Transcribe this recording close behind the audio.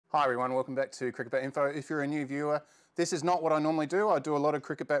Hi everyone, welcome back to CricketBatInfo. If you're a new viewer, this is not what I normally do. I do a lot of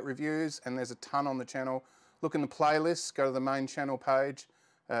cricket bat reviews and there's a ton on the channel. Look in the playlist, go to the main channel page.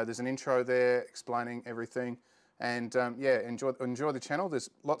 There's an intro there explaining everything. And yeah, enjoy the channel. There's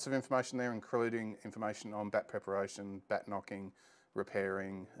lots of information there, including information on bat preparation, bat knocking,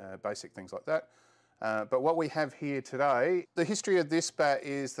 repairing, basic things like that. But what we have here today, the history of this bat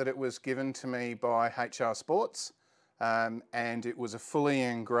is that it was given to me by HR Sports. And it was a fully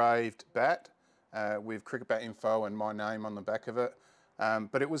engraved bat with CricketBatInfo and my name on the back of it.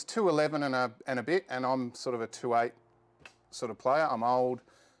 But it was 211 and a bit, and I'm sort of a 2'8 sort of player. I'm old,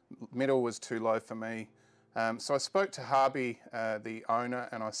 middle was too low for me. So I spoke to Harvey, the owner,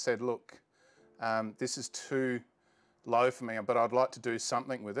 and I said, look, this is too low for me, but I'd like to do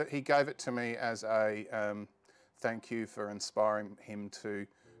something with it. He gave it to me as a thank you for inspiring him to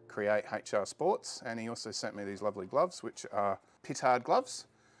create HR Sports, and he also sent me these lovely gloves, which are petard gloves.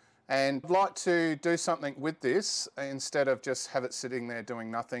 And I'd like to do something with this instead of just have it sitting there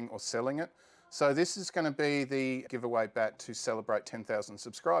doing nothing or selling it. So this is going to be the giveaway bat to celebrate 10,000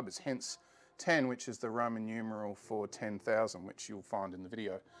 subscribers, hence 10, which is the Roman numeral for 10,000, which you'll find in the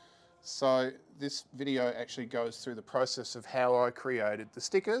video. So this video actually goes through the process of how I created the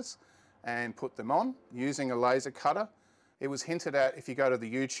stickers and put them on using a laser cutter. It was hinted at, if you go to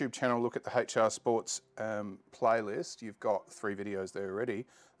the YouTube channel, look at the HR Sports playlist, you've got 3 videos there already.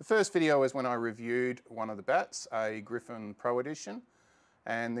 The first video is when I reviewed one of the bats, a Griffin Pro Edition.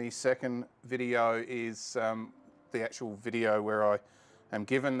 And the second video is the actual video where I am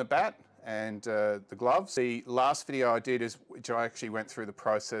given the bat and the gloves. The last video I did is, which I actually went through the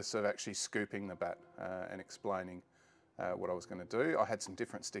process of actually scooping the bat and explaining what I was going to do. I had some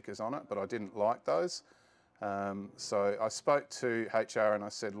different stickers on it, but I didn't like those. So I spoke to HR and I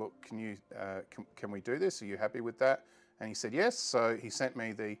said, look, can we do this? Are you happy with that? And he said yes. So he sent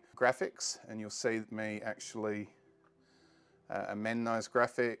me the graphics, and you'll see me actually amend those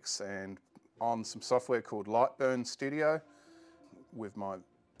graphics and on some software called Lightburn Studio with my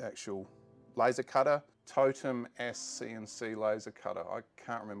actual laser cutter, Totem CNC laser cutter. I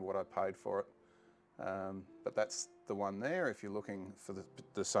can't remember what I paid for it, but that's the one there if you're looking for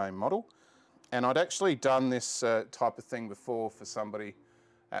the same model. And I'd actually done this type of thing before for somebody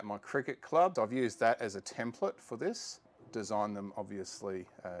at my cricket club. I've used that as a template for this. Designed them obviously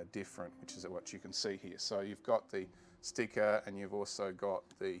different, which is what you can see here. So you've got the sticker and you've also got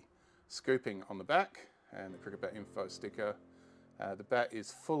the scooping on the back and the CricketBatInfo sticker. The bat is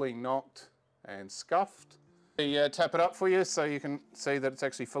fully knocked and scuffed. Tap it up for you so you can see that it's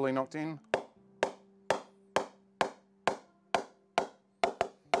actually fully knocked in.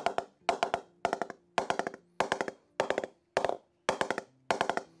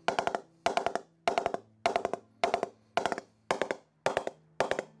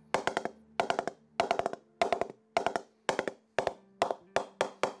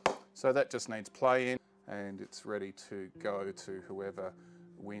 So that just needs play in and it's ready to go to whoever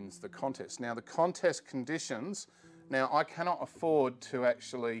wins the contest. Now the contest conditions, now I cannot afford to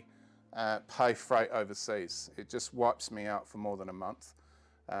actually pay freight overseas. It just wipes me out for more than a month.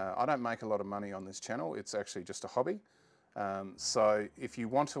 I don't make a lot of money on this channel. It's actually just a hobby. So if you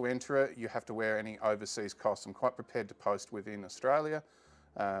want to enter it, you have to wear any overseas costs. I'm quite prepared to post within Australia,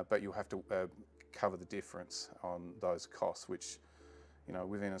 but you'll have to cover the difference on those costs, which, you know,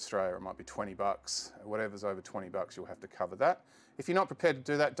 within Australia it might be 20 bucks. Whatever's over 20 bucks, you'll have to cover that. If you're not prepared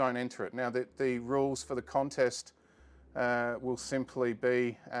to do that, don't enter it. Now the rules for the contest will simply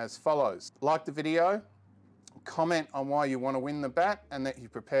be as follows. Like the video, comment on why you want to win the bat and that you're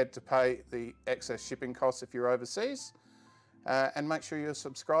prepared to pay the excess shipping costs if you're overseas, and make sure you're a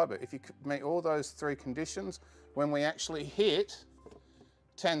subscriber. If you meet all those 3 conditions, when we actually hit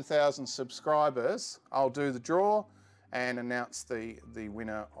 10,000 subscribers, I'll do the draw and announce the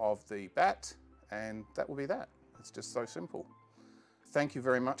winner of the bat, and that will be that. It's just so simple. Thank you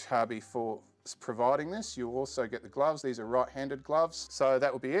very much, Harvey, for providing this. You'll also get the gloves. These are right-handed gloves. So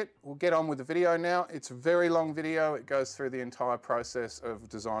that will be it. We'll get on with the video now. It's a very long video. It goes through the entire process of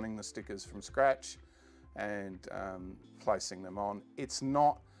designing the stickers from scratch and placing them on. It's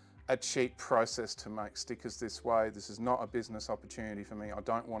not a cheap process to make stickers this way. This is not a business opportunity for me. I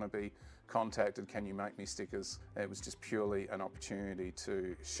don't want to be contacted, can you make me stickers? It was just purely an opportunity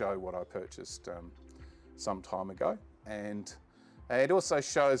to show what I purchased some time ago. And it also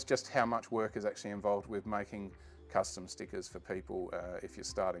shows just how much work is actually involved with making custom stickers for people if you're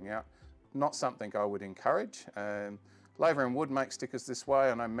starting out. Not something I would encourage. Laver and Wood make stickers this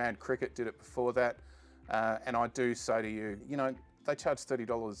way. I know Mad Cricket did it before that. And I do say to you, you know, they charge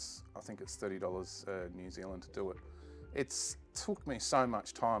 $30, I think it's $30 New Zealand to do it. It's took me so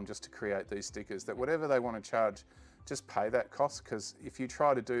much time just to create these stickers that whatever they want to charge, just pay that cost, because if you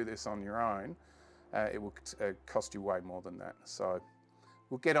try to do this on your own, it will cost you way more than that. So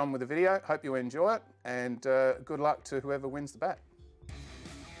we'll get on with the video. Hope you enjoy it, and good luck to whoever wins the bat.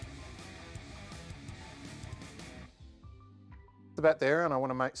 The bat there, and I want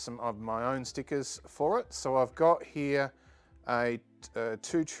to make some of my own stickers for it. So I've got here a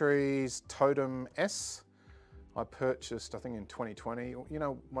TwoTrees Totem S. I purchased, I think in 2020, you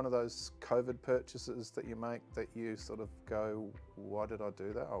know, one of those COVID purchases that you make that you sort of go, why did I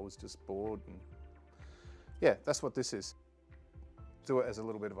do that? I was just bored. And yeah, that's what this is. Do it as a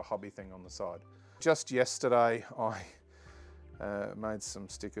little bit of a hobby thing on the side. Just yesterday, I made some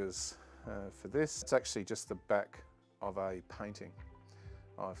stickers for this. It's actually just the back of a painting.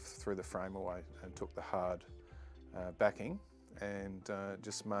 I threw the frame away and took the hard backing and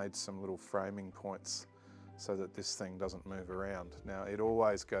just made some little framing points so that this thing doesn't move around. Now it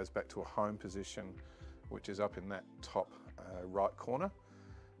always goes back to a home position, which is up in that top right corner.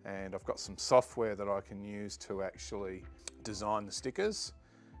 And I've got some software that I can use to actually design the stickers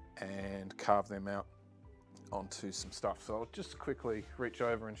and carve them out onto some stuff. So I'll just quickly reach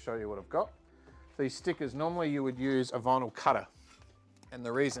over and show you what I've got. These stickers, normally you would use a vinyl cutter. And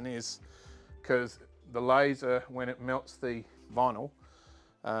the reason is because the laser, when it melts the vinyl,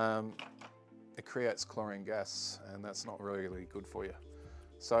 it creates chlorine gas, and that's not really good for you.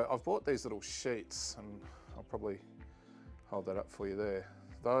 So I've bought these little sheets, and I'll probably hold that up for you there.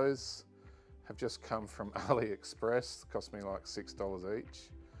 Those have just come from AliExpress, cost me like $6 each.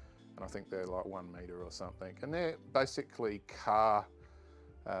 And I think they're like 1 meter or something. And they're basically car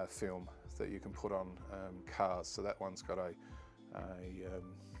film that you can put on cars. So that one's got a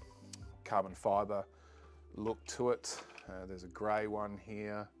carbon fiber look to it. There's a grey one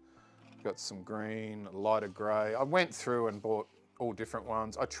here. Got some green, lighter grey. I went through and bought all different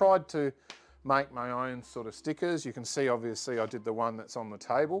ones. I tried to make my own sort of stickers. You can see obviously I did the one that's on the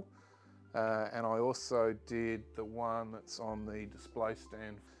table, and I also did the one that's on the display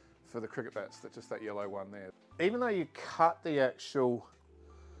stand for the cricket bats, that's just that yellow one there. Even though you cut the actual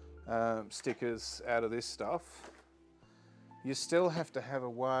stickers out of this stuff, you still have to have a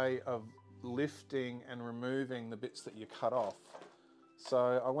way of lifting and removing the bits that you cut off.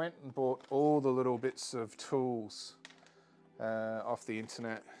 So I went and bought all the little bits of tools off the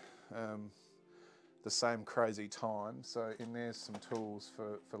internet the same crazy time. So in there's some tools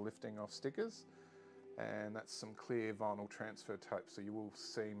for lifting off stickers, and that's some clear vinyl transfer tape. So you will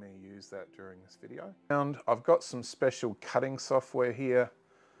see me use that during this video. And I've got some special cutting software here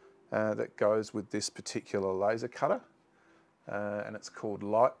that goes with this particular laser cutter. And it's called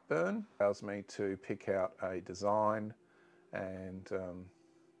Lightburn. It allows me to pick out a design and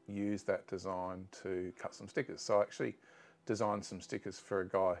use that design to cut some stickers. So I actually designed some stickers for a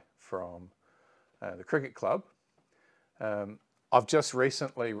guy from the cricket club. I've just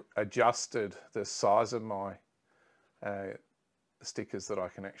recently adjusted the size of my stickers that I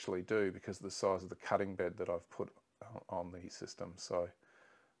can actually do because of the size of the cutting bed that I've put on the system. So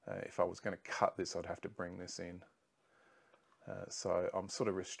if I was going to cut this, I'd have to bring this in. So I'm sort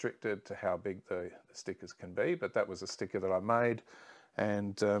of restricted to how big the stickers can be, but that was a sticker that I made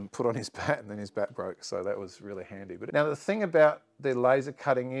and put on his bat, and then his bat broke, so that was really handy. But now the thing about the laser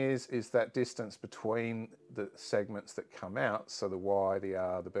cutting is that distance between the segments that come out, so the Y, the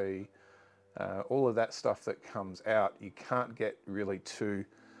R, the B, all of that stuff that comes out, you can't get really too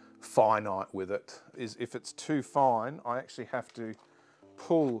finite with it. If it's too fine, I actually have to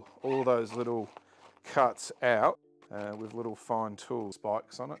pull all those little cuts out with little fine tool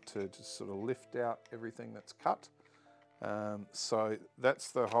spikes on it to just sort of lift out everything that's cut. So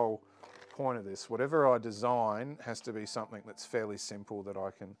that's the whole point of this. Whatever I design has to be something that's fairly simple that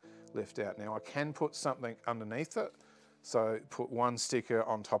I can lift out. Now I can put something underneath it, so put one sticker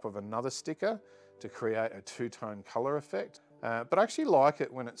on top of another sticker to create a two-tone color effect. But I actually like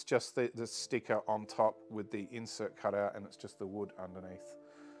it when it's just the sticker on top with the insert cut out and it's just the wood underneath.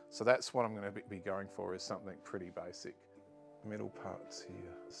 So that's what I'm going to be going for, is something pretty basic. Middle parts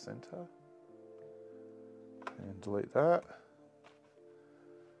here, center, and delete that,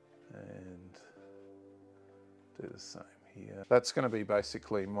 and do the same here. That's going to be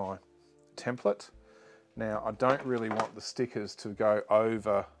basically my template. Now I don't really want the stickers to go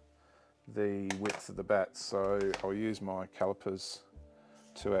over the width of the bat, so I'll use my calipers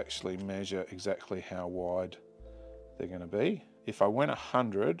to actually measure exactly how wide they're going to be. If I went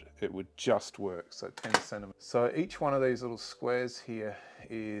 100, it would just work, so 10 centimeters. So each one of these little squares here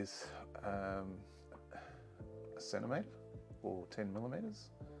is a centimetre or 10 millimeters.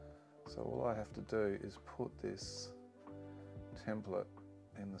 So all I have to do is put this template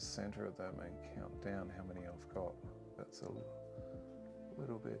in the center of them and count down how many I've got. That's a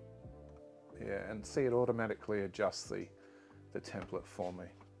little bit, yeah, and see it automatically adjusts the template for me.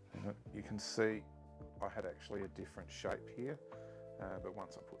 And you can see I had actually a different shape here, but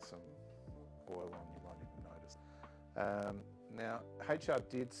once I put some oil on, you won't even notice. Now, HR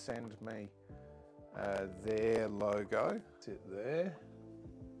did send me their logo. Sit there.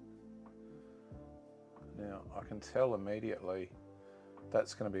 Now, I can tell immediately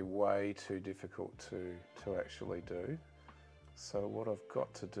that's going to be way too difficult to actually do. So what I've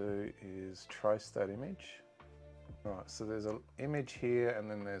got to do is trace that image. Right, so there's an image here and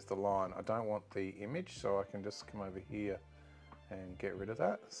then there's the line. I don't want the image, so I can just come over here and get rid of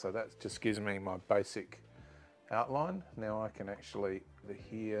that. So that just gives me my basic outline. Now I can actually go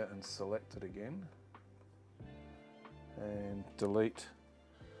here and select it again and delete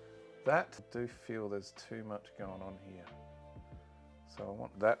that. I do feel there's too much going on here. So I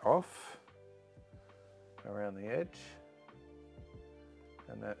want that off around the edge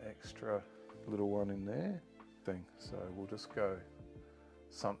and that extra little one in there thing. So we'll just go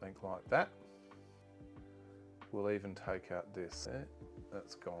something like that. We'll even take out this.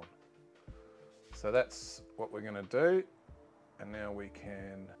 That's gone. So that's what we're going to do. And now we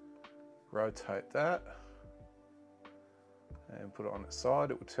can rotate that and put it on its side.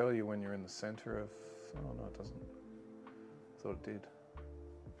 It will tell you when you're in the center of, oh no, it doesn't. I thought it did.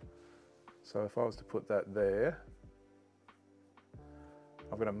 So if I was to put that there,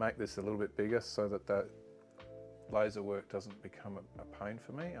 I'm going to make this a little bit bigger so that that laser work doesn't become a pain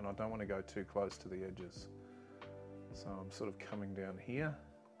for me, and I don't want to go too close to the edges. So I'm sort of coming down here.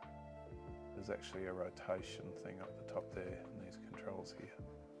 There's actually a rotation thing up the top there and these controls here.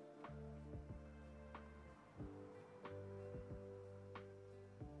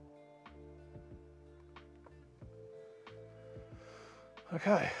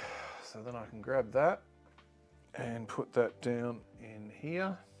 Okay, so then I can grab that and put that down in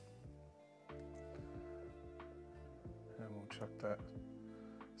here. And we'll chuck that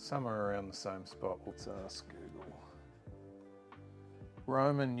somewhere around the same spot. Let's ask Google.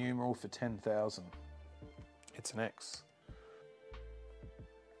 Roman numeral for 10,000. It's an X.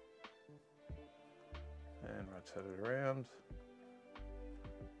 And rotate it around.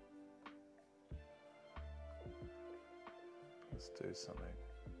 Let's do something.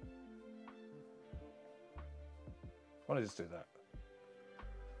 Why don't I just do that?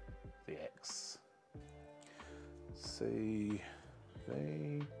 The X. C, V,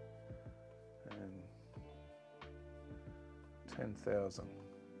 and 10,000.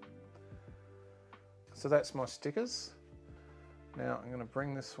 So that's my stickers. Now I'm going to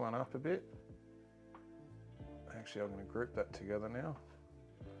bring this one up a bit. Actually, I'm going to group that together now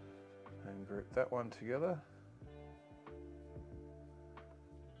and group that one together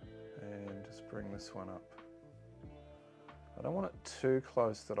and just bring this one up. I don't want it too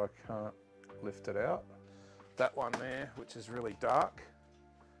close that I can't lift it out. That one there, which is really dark,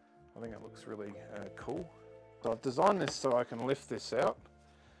 I think it looks really cool. So I've designed this so I can lift this out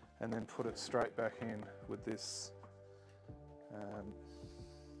and then put it straight back in with this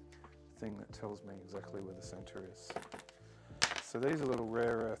thing that tells me exactly where the center is. So these are little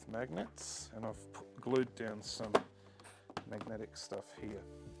rare earth magnets, and I've glued down some magnetic stuff here.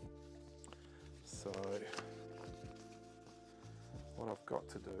 So what I've got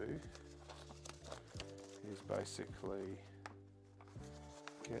to do is basically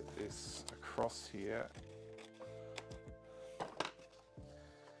get this across here.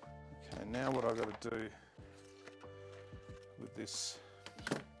 Okay, now what I've got to do with this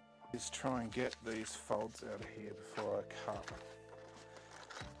is try and get these folds out of here before I cut.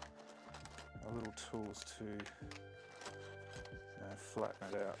 My little tools to flatten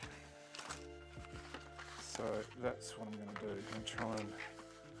it out. So that's what I'm going to do, and try and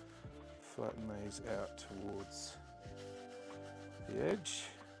flatten these out towards the edge.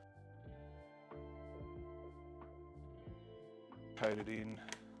 Coated in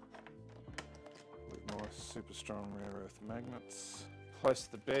with my super strong rare earth magnets. Place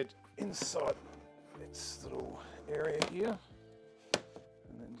the bed inside its little area here,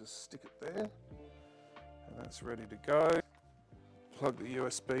 and then just stick it there, and that's ready to go. Plug the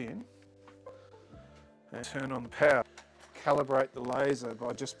USB in and turn on the power. Calibrate the laser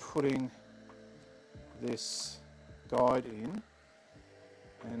by just putting this guide in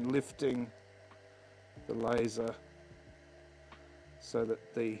and lifting the laser so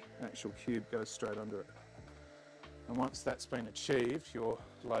that the actual cube goes straight under it. And once that's been achieved, your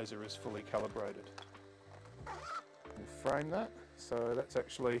laser is fully calibrated. We'll frame that, so that's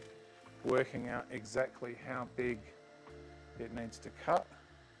actually working out exactly how big it needs to cut.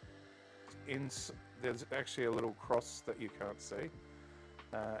 There's actually a little cross that you can't see,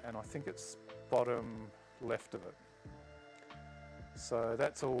 and I think it's bottom left of it. So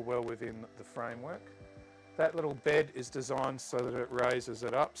that's all well within the framework. That little bed is designed so that it raises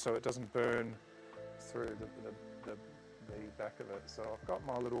it up so it doesn't burn through the back of it. So I've got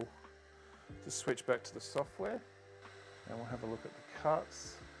my little, just switch back to the software and we'll have a look at the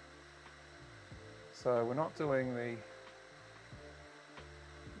cuts. So we're not doing the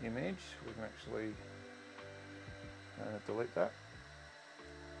image, we can actually delete that.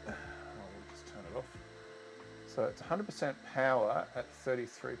 We'll just turn it off. So it's 100% power at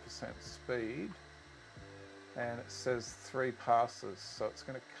 33% speed, and it says 3 passes, so it's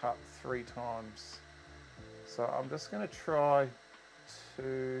going to cut 3 times. So I'm just going to try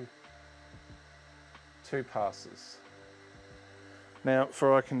two passes. Now,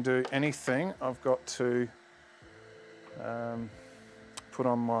 before I can do anything, I've got to put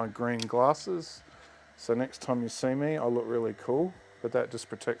on my green glasses. So next time you see me, I look really cool, but that just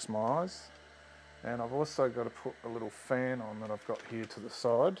protects my eyes. And I've also got to put a little fan on that I've got here to the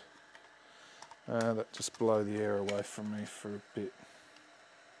side. That just blow the air away from me for a bit.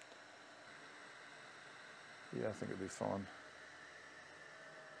 Yeah, I think it'll be fine.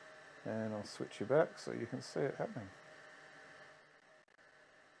 And I'll switch you back so you can see it happening.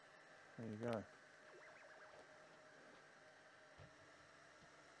 There you go.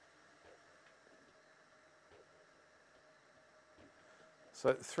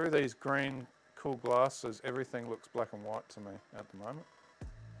 So through these green cool glasses, everything looks black and white to me at the moment.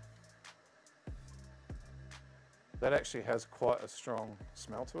 That actually has quite a strong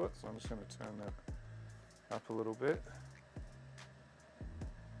smell to it, so I'm just going to turn that up a little bit.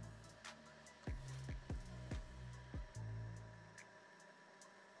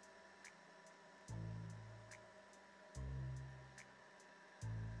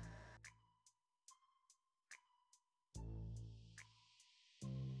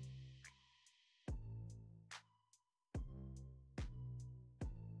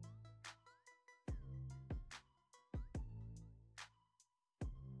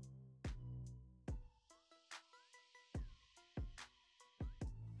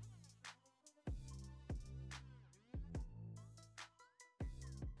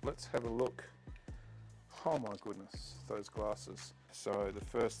 Let's have a look. Oh my goodness, those glasses. So the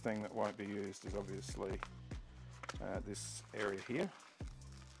first thing that won't be used is obviously this area here.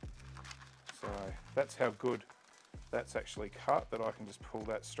 So that's how good that's actually cut, that I can just pull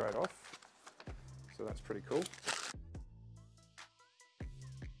that straight off. So that's pretty cool.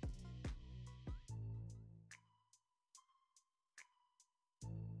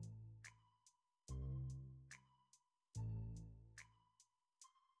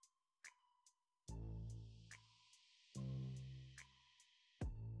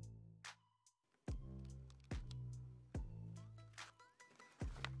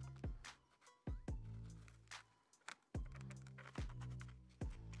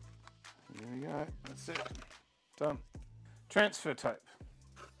 There we go, that's it, done. Transfer tape.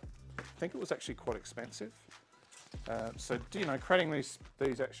 I think it was actually quite expensive. So, you know, creating these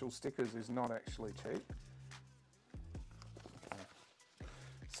actual stickers is not actually cheap. Okay.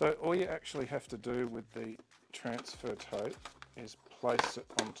 So all you actually have to do with the transfer tape is place it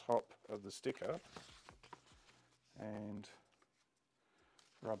on top of the sticker and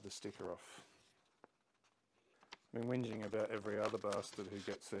rub the sticker off. I've been whinging about every other bastard who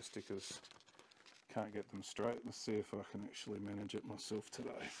gets their stickers, can't get them straight. Let's see if I can actually manage it myself today.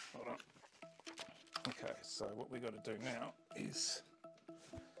 Hold on. Okay, so what we got to do now is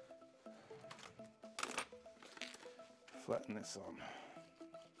flatten this on.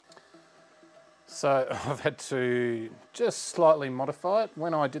 So I've had to just slightly modify it.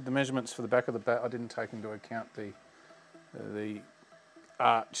 When I did the measurements for the back of the bat, I didn't take into account the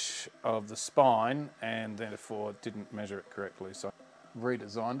arch of the spine, and therefore didn't measure it correctly. So I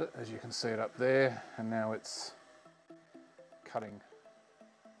redesigned it, as you can see it up there, and now it's cutting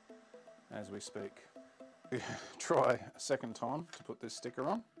as we speak. Try a second time to put this sticker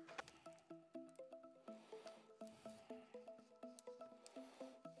on.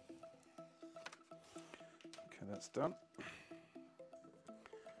 Okay, that's done.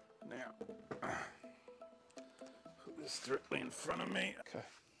 Now, put this directly in front of me. Okay.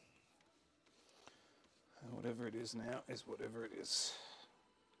 And whatever it is now is whatever it is.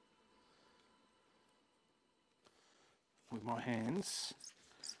 With my hands,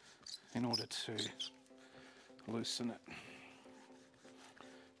 in order to loosen it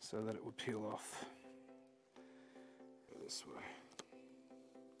so that it would peel off. Go this way.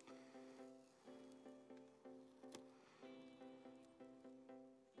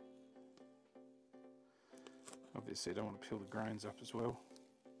 Obviously I don't want to peel the grains up as well.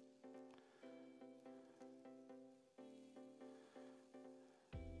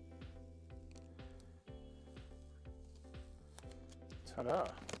 Ta-da!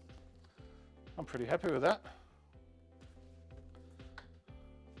 I'm pretty happy with that.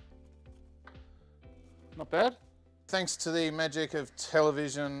 Not bad. Thanks to the magic of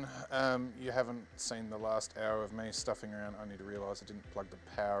television, you haven't seen the last hour of me stuffing around. I need to realise I didn't plug the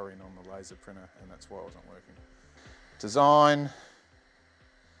power in on the laser printer, and that's why it wasn't working. Design,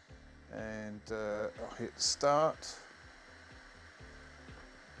 and I'll hit start.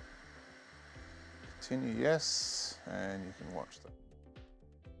 Continue, yes, and you can watch them.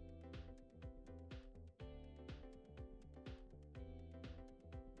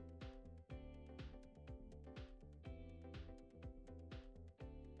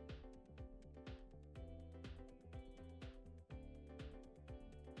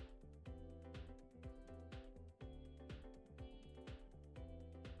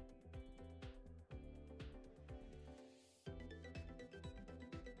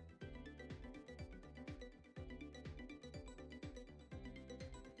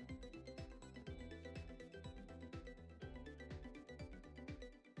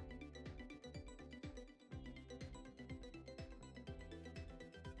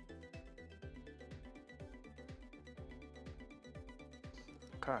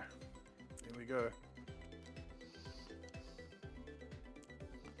 Okay, here we go.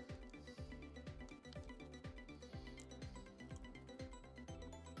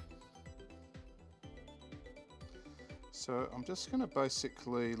 So I'm just going to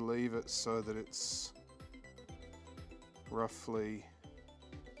basically leave it so that it's roughly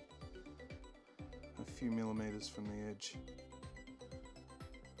a few millimeters from the edge,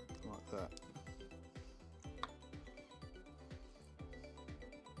 like that.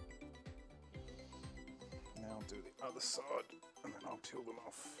 I'll do the other side and then I'll peel them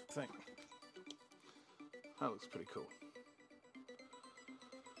off. I think that looks pretty cool.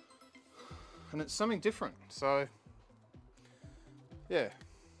 And it's something different, so yeah.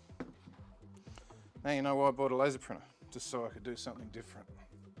 Now you know why I bought a laser printer, just so I could do something different.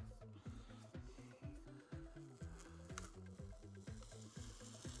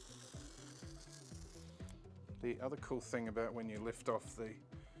 The other cool thing about when you lift off the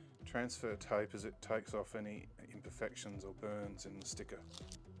transfer tape is it takes off any imperfections or burns in the sticker.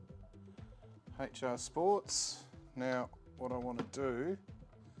 HR Sports. Now what I want to do,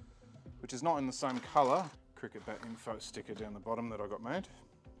 which is not in the same colour, CricketBatInfo sticker down the bottom that I got made.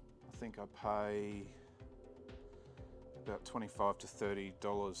 I think I pay about $25 to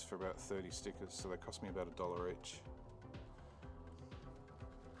 $30 for about 30 stickers, so they cost me about $1 each.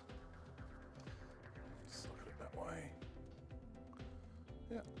 Just look at it that way.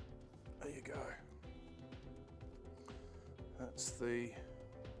 Yeah. There you go. That's the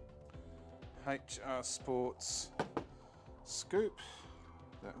HR Sports scoop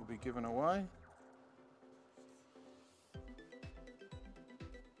that will be given away.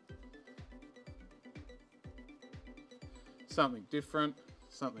 Something different,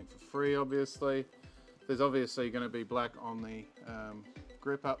 something for free obviously. There's obviously going to be black on the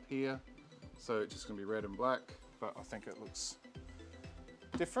grip up here, so it's just going to be red and black, but I think it looks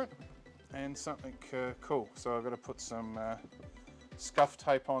different and something cool. So I've got to put some scuff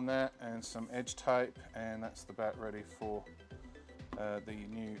tape on that and some edge tape, and that's the bat ready for the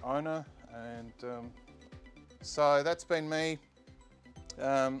new owner. And so that's been me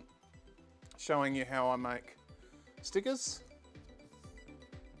showing you how I make stickers,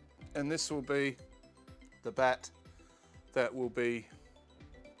 and this will be the bat that will be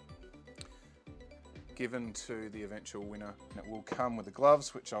given to the eventual winner. And it will come with the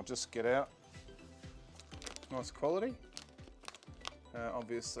gloves, which I'll just get out. Nice quality.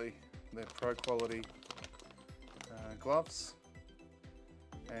 Obviously they're pro quality gloves,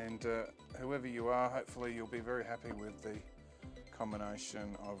 and whoever you are, hopefully you'll be very happy with the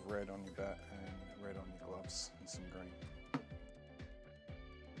combination of red on your bat and red on your gloves and some green.